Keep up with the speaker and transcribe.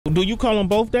Do you call them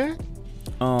both dad?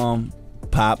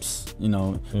 Pops,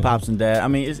 pops and dad. I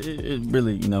mean, it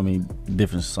really,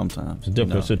 different sometimes. It's a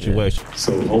different situation. Yeah.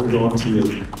 So hold on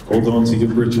to your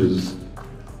britches,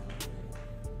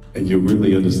 and you'll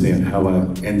really understand how I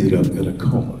ended up in a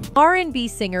coma. R&B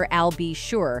singer Al B.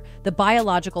 Sure, the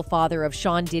biological father of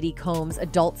Sean Diddy Combs'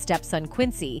 adult stepson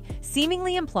Quincy,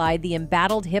 seemingly implied the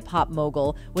embattled hip-hop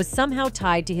mogul was somehow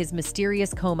tied to his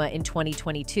mysterious coma in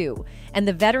 2022, and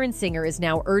the veteran singer is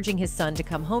now urging his son to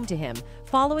come home to him,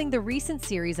 following the recent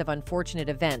series of unfortunate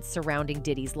events surrounding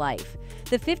Diddy's life.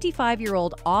 The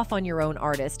 55-year-old off-on-your-own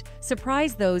artist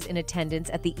surprised those in attendance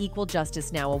at the Equal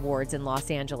Justice Now Awards in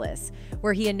Los Angeles,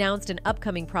 where he announced an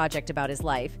upcoming project about his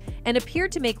life and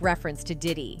appeared to make reference to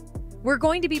Diddy. "We're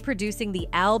going to be producing the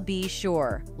Al B.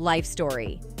 Sure life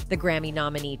story," the Grammy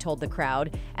nominee told the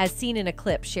crowd, as seen in a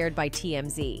clip shared by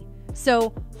TMZ.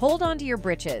 "So hold on to your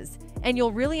britches, and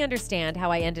you'll really understand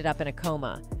how I ended up in a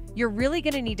coma. You're really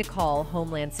going to need to call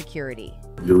Homeland Security."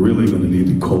 You're really going to need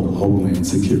to call Homeland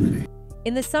Security.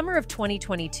 In the summer of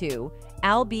 2022,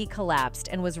 Al B. collapsed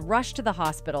and was rushed to the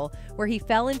hospital, where he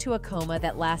fell into a coma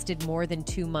that lasted more than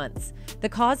 2 months. The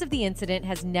cause of the incident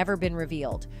has never been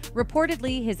revealed.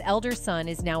 Reportedly, his elder son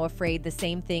is now afraid the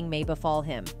same thing may befall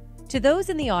him. To those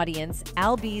in the audience,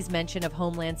 Al B.'s mention of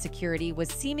Homeland Security was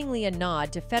seemingly a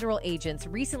nod to federal agents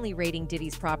recently raiding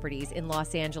Diddy's properties in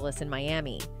Los Angeles and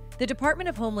Miami. The Department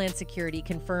of Homeland Security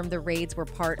confirmed the raids were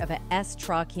part of a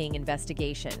S-Tra-King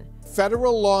investigation.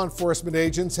 Federal law enforcement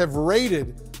agents have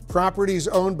raided properties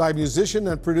owned by musician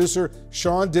and producer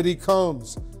Sean Diddy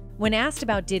Combs. When asked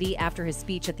about Diddy after his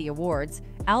speech at the awards,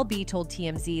 Al B. told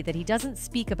TMZ that he doesn't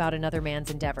speak about another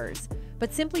man's endeavors,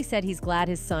 but simply said he's glad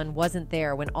his son wasn't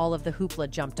there when all of the hoopla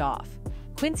jumped off.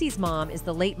 Quincy's mom is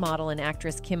the late model and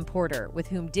actress Kim Porter, with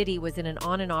whom Diddy was in an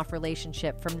on-and-off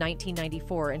relationship from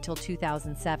 1994 until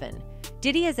 2007.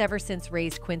 Diddy has ever since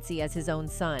raised Quincy as his own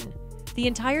son. "The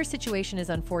entire situation is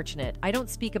unfortunate. I don't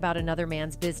speak about another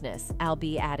man's business," Al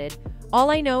B. added.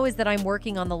 "All I know is that I'm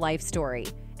working on the life story.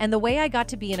 And the way I got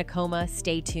to be in a coma,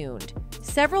 stay tuned."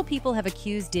 Several people have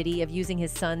accused Diddy of using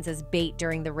his sons as bait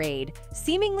during the raid,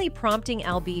 seemingly prompting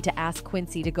Al B to ask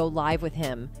Quincy to go live with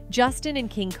him. Justin and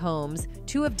King Combs,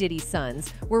 two of Diddy's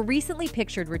sons, were recently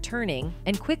pictured returning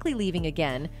and quickly leaving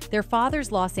again their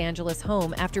father's Los Angeles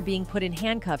home after being put in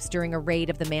handcuffs during a raid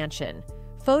of the mansion.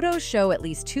 Photos show at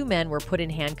least 2 men were put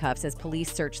in handcuffs as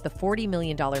police searched the $40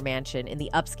 million mansion in the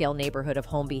upscale neighborhood of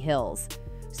Holmby Hills.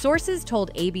 Sources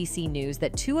told ABC News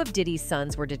that 2 of Diddy's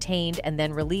sons were detained and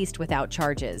then released without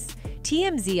charges.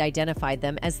 TMZ identified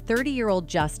them as 30-year-old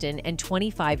Justin and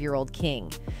 25-year-old King.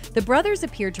 The brothers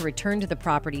appeared to return to the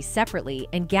property separately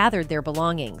and gathered their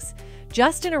belongings.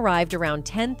 Justin arrived around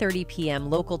 10:30 p.m.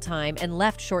 local time and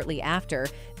left shortly after.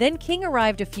 Then King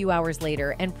arrived a few hours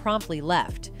later and promptly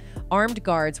left. Armed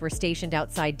guards were stationed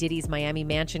outside Diddy's Miami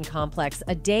mansion complex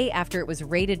a day after it was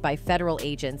raided by federal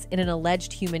agents in an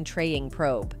alleged human trafficking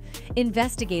probe.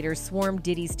 Investigators swarmed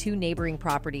Diddy's 2 neighboring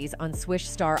properties on Swish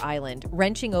Star Island,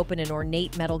 wrenching open an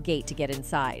ornate metal gate to get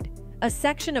inside. A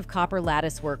section of copper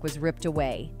latticework was ripped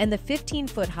away, and the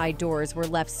 15-foot-high doors were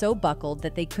left so buckled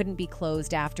that they couldn't be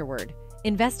closed afterward.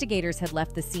 Investigators had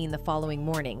left the scene the following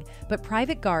morning, but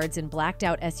private guards in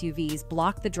blacked-out SUVs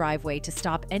blocked the driveway to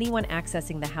stop anyone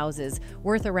accessing the houses,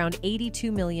 worth around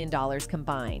 $82 million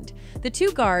combined. The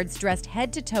 2 guards, dressed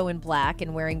head to toe in black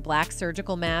and wearing black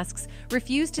surgical masks,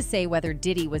 refused to say whether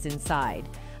Diddy was inside.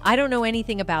 "I don't know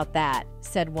anything about that,"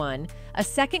 said one. A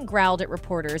second growled at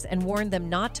reporters and warned them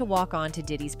not to walk onto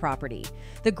Diddy's property.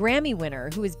 The Grammy winner,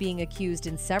 who is being accused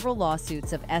in several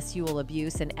lawsuits of sexual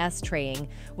abuse and S-traying,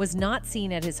 was not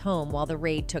seen at his home while the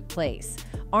raid took place.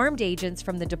 Armed agents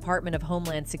from the Department of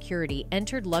Homeland Security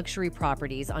entered luxury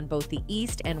properties on both the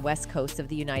east and west coasts of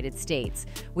the United States,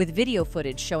 with video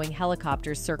footage showing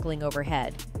helicopters circling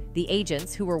overhead. The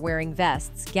agents, who were wearing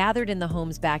vests, gathered in the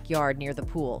home's backyard near the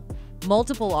pool.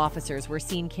 Multiple officers were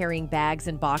seen carrying bags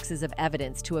and boxes of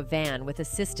evidence to a van with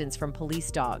assistance from police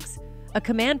dogs. A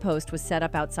command post was set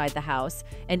up outside the house,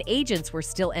 and agents were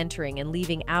still entering and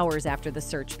leaving hours after the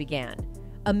search began.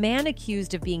 A man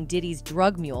accused of being Diddy's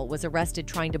drug mule was arrested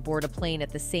trying to board a plane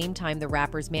at the same time the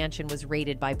rapper's mansion was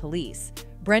raided by police.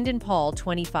 Brendan Paul,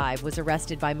 25, was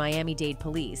arrested by Miami-Dade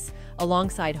police,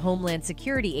 alongside Homeland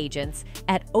Security agents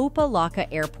at Opa-locka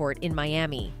Airport in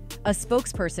Miami. A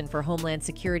spokesperson for Homeland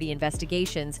Security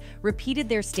Investigations repeated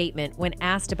their statement when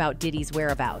asked about Diddy's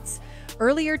whereabouts.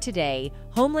 Earlier today,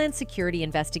 Homeland Security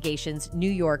Investigations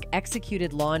New York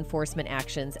executed law enforcement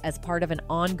actions as part of an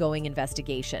ongoing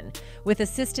investigation, with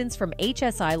assistance from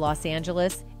HSI Los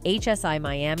Angeles, HSI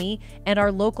Miami, and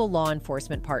our local law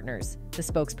enforcement partners, the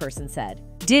spokesperson said.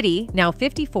 Diddy, now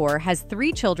 54, has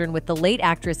 3 children with the late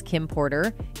actress Kim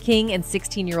Porter, King and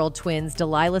 16-year-old twins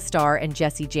Delilah Starr and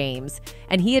Jesse James,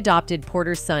 and he adopted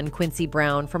Porter's son Quincy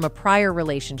Brown from a prior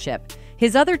relationship.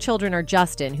 His other children are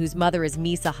Justin, whose mother is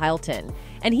Misa Hylton,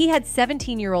 and he had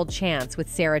 17-year-old Chance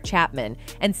with Sarah Chapman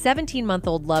and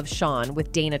 17-month-old Love Sean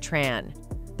with Dana Tran.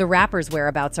 The rapper's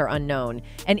whereabouts are unknown,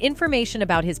 and information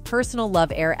about his personal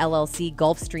Love Air LLC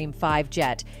Gulfstream 5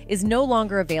 jet is no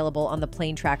longer available on the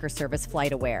plane tracker service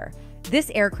FlightAware.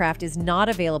 This aircraft is not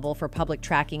available for public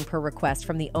tracking per request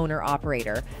from the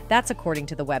owner-operator. That's according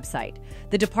to the website.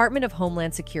 The Department of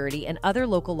Homeland Security and other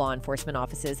local law enforcement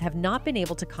offices have not been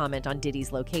able to comment on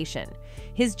Diddy's location.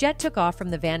 His jet took off from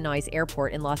the Van Nuys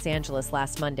Airport in Los Angeles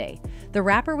last Monday. The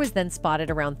rapper was then spotted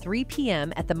around 3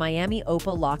 p.m. at the Miami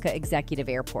Opa-locka Executive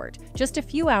Airport, just a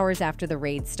few hours after the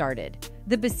raid started.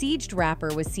 The besieged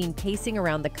rapper was seen pacing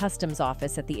around the customs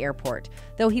office at the airport,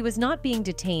 though he was not being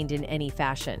detained in any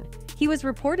fashion. He was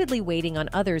reportedly waiting on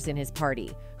others in his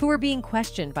party, who were being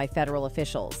questioned by federal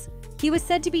officials. He was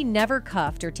said to be never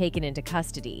cuffed or taken into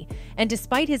custody, and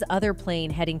despite his other plane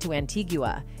heading to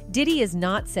Antigua, Diddy is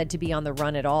not said to be on the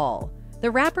run at all.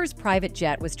 The rapper's private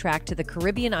jet was tracked to the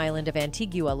Caribbean island of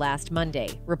Antigua last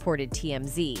Monday, reported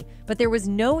TMZ, but there was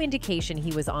no indication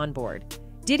he was on board.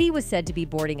 Diddy was said to be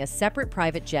boarding a separate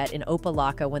private jet in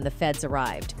Opa-locka when the feds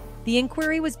arrived. The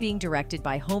inquiry was being directed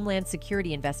by Homeland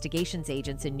Security investigations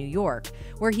agents in New York,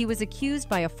 where he was accused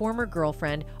by a former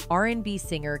girlfriend, R&B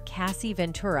singer Cassie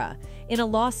Ventura, in a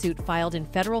lawsuit filed in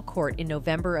federal court in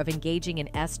November of engaging in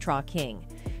S-Tra King.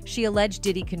 She alleged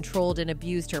Diddy controlled and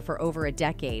abused her for over a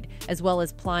decade, as well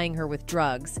as plying her with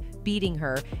drugs, beating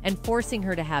her, and forcing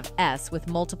her to have S with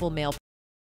multiple male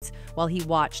while he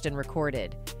watched and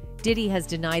recorded. Diddy has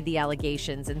denied the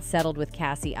allegations and settled with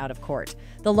Cassie out of court.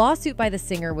 The lawsuit by the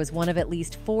singer was one of at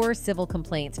least 4 civil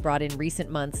complaints brought in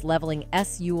recent months leveling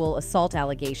sexual assault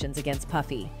allegations against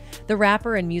Puffy. The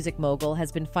rapper and music mogul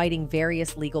has been fighting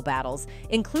various legal battles,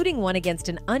 including one against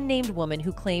an unnamed woman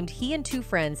who claimed he and 2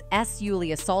 friends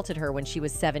sexually assaulted her when she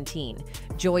was 17.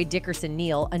 Joy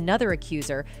Dickerson-Neal, another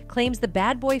accuser, claims the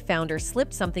Bad Boy founder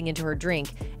slipped something into her drink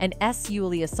and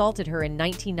sexually assaulted her in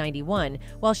 1991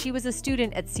 while she was a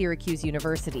student at Syracuse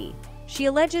University. She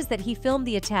alleges that he filmed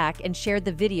the attack and shared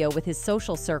the video with his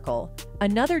social circle.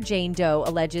 Another Jane Doe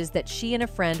alleges that she and a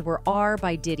friend were R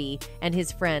by Diddy and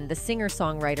his friend, the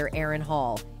singer-songwriter Aaron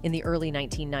Hall, in the early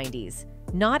 1990s.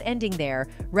 Not ending there,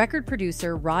 record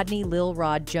producer Rodney Lil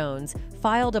Rod Jones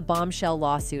filed a bombshell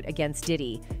lawsuit against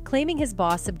Diddy, claiming his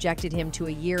boss subjected him to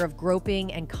a year of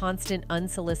groping and constant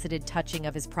unsolicited touching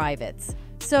of his privates.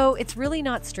 So it's really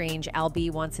not strange Al B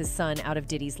wants his son out of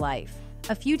Diddy's life.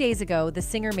 A few days ago, the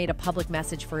singer made a public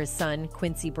message for his son,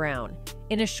 Quincy Brown.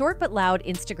 In a short but loud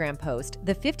Instagram post,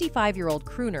 the 55-year-old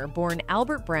crooner, born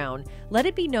Albert Brown, let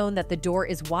it be known that the door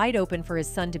is wide open for his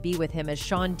son to be with him as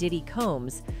Sean Diddy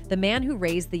Combs, the man who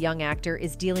raised the young actor,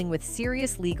 is dealing with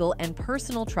serious legal and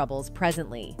personal troubles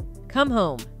presently. "Come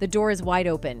home. The door is wide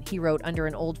open," he wrote under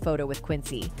an old photo with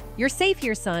Quincy. "You're safe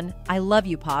here, son. I love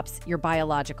you, Pops. You're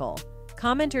biological."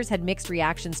 Commenters had mixed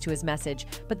reactions to his message,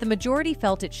 but the majority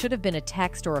felt it should have been a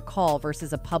text or a call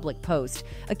versus a public post,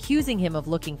 accusing him of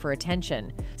looking for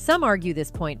attention. Some argue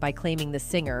this point by claiming the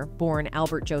singer, born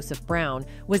Albert Joseph Brown,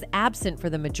 was absent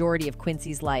for the majority of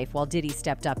Quincy's life while Diddy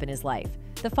stepped up in his life.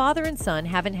 The father and son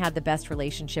haven't had the best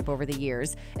relationship over the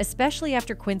years, especially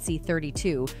after Quincy,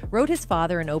 32, wrote his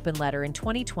father an open letter in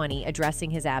 2020 addressing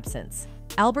his absence.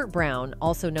 Albert Brown,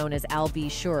 also known as Al B.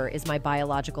 Sure, is my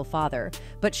biological father,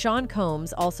 but Sean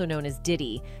Combs, also known as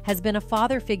Diddy, has been a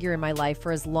father figure in my life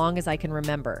for as long as I can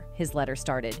remember, his letter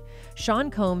started. Sean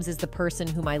Combs is the person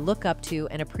whom I look up to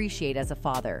and appreciate as a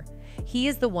father. He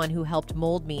is the one who helped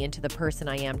mold me into the person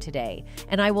I am today,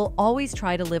 and I will always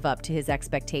try to live up to his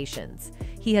expectations.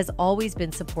 He has always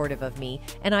been supportive of me,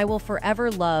 and I will forever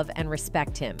love and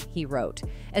respect him, he wrote.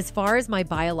 As far as my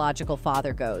biological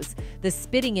father goes, the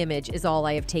spitting image is all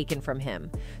I have taken from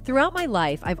him. Throughout my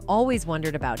life, I've always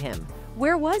wondered about him.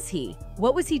 Where was he?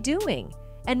 What was he doing?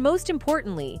 And most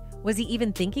importantly, was he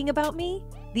even thinking about me?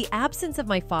 The absence of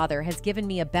my father has given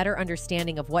me a better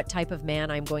understanding of what type of man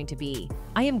I'm going to be.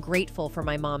 I am grateful for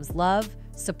my mom's love,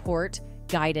 support,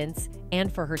 guidance,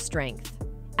 and for her strength.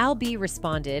 Al B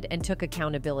responded and took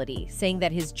accountability, saying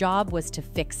that his job was to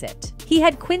fix it. He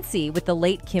had Quincy with the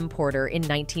late Kim Porter in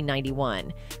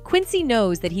 1991. Quincy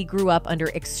knows that he grew up under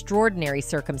extraordinary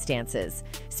circumstances.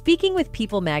 Speaking with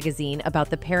People magazine about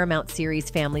the Paramount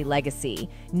series Family Legacy,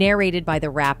 narrated by the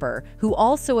rapper, who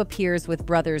also appears with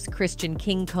brothers Christian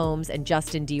King Combs and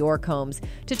Justin Dior Combs,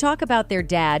 to talk about their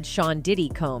dad, Sean Diddy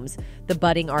Combs, the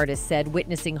budding artist said,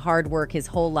 witnessing hard work his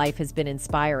whole life has been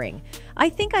inspiring. "I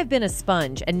think I've been a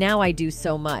sponge, and now I do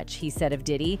so much," he said of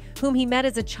Diddy, whom he met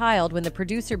as a child when the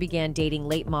producer began dating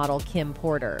late model Kim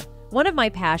Porter. "One of my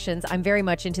passions, I'm very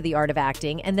much into the art of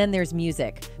acting, and then there's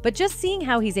music. But just seeing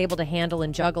how he's able to handle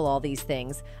and juggle all these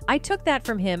things, I took that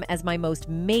from him as my most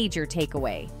major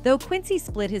takeaway." Though Quincy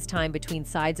split his time between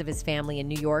sides of his family in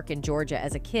New York and Georgia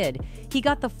as a kid, he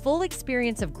got the full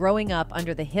experience of growing up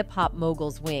under the hip-hop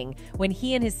mogul's wing when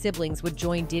he and his siblings would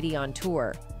join Diddy on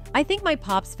tour. "I think my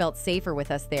pops felt safer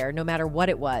with us there, no matter what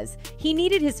it was. He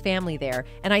needed his family there,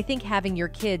 and I think having your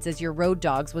kids as your road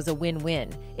dogs was a win-win.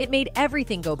 It made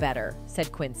everything go better,"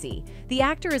 said Quincy. The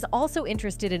actor is also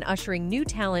interested in ushering new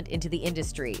talent into the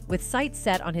industry, with sights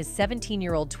set on his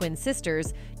 17-year-old twin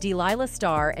sisters, Delilah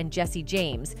Starr and Jessie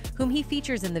James, whom he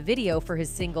features in the video for his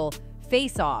single,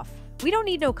 "Face Off." "We don't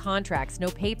need no contracts, no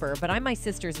paper, but I'm my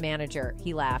sister's manager,"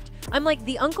 he laughed. "I'm like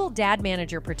the uncle dad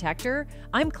manager protector.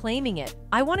 I'm claiming it.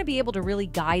 I want to be able to really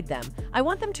guide them. I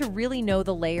want them to really know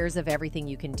the layers of everything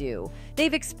you can do.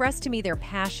 They've expressed to me their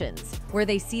passions, where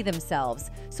they see themselves,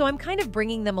 so I'm kind of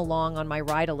bringing them along on my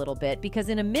ride a little bit because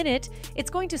in a minute, it's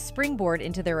going to springboard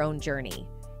into their own journey."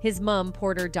 His mom,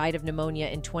 Porter, died of pneumonia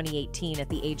in 2018 at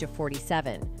the age of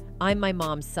 47. "I'm my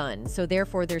mom's son, so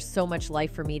therefore there's so much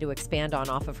life for me to expand on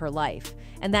off of her life.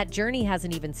 And that journey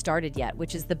hasn't even started yet,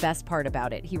 which is the best part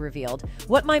about it," he revealed.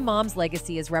 "What my mom's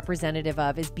legacy is representative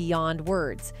of is beyond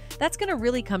words. That's going to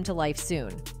really come to life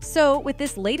soon." So, with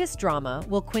this latest drama,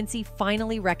 will Quincy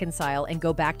finally reconcile and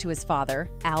go back to his father,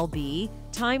 Al B?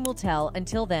 Time will tell.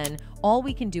 Until then, all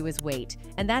we can do is wait.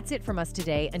 And that's it from us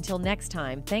today. Until next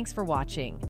time, thanks for watching.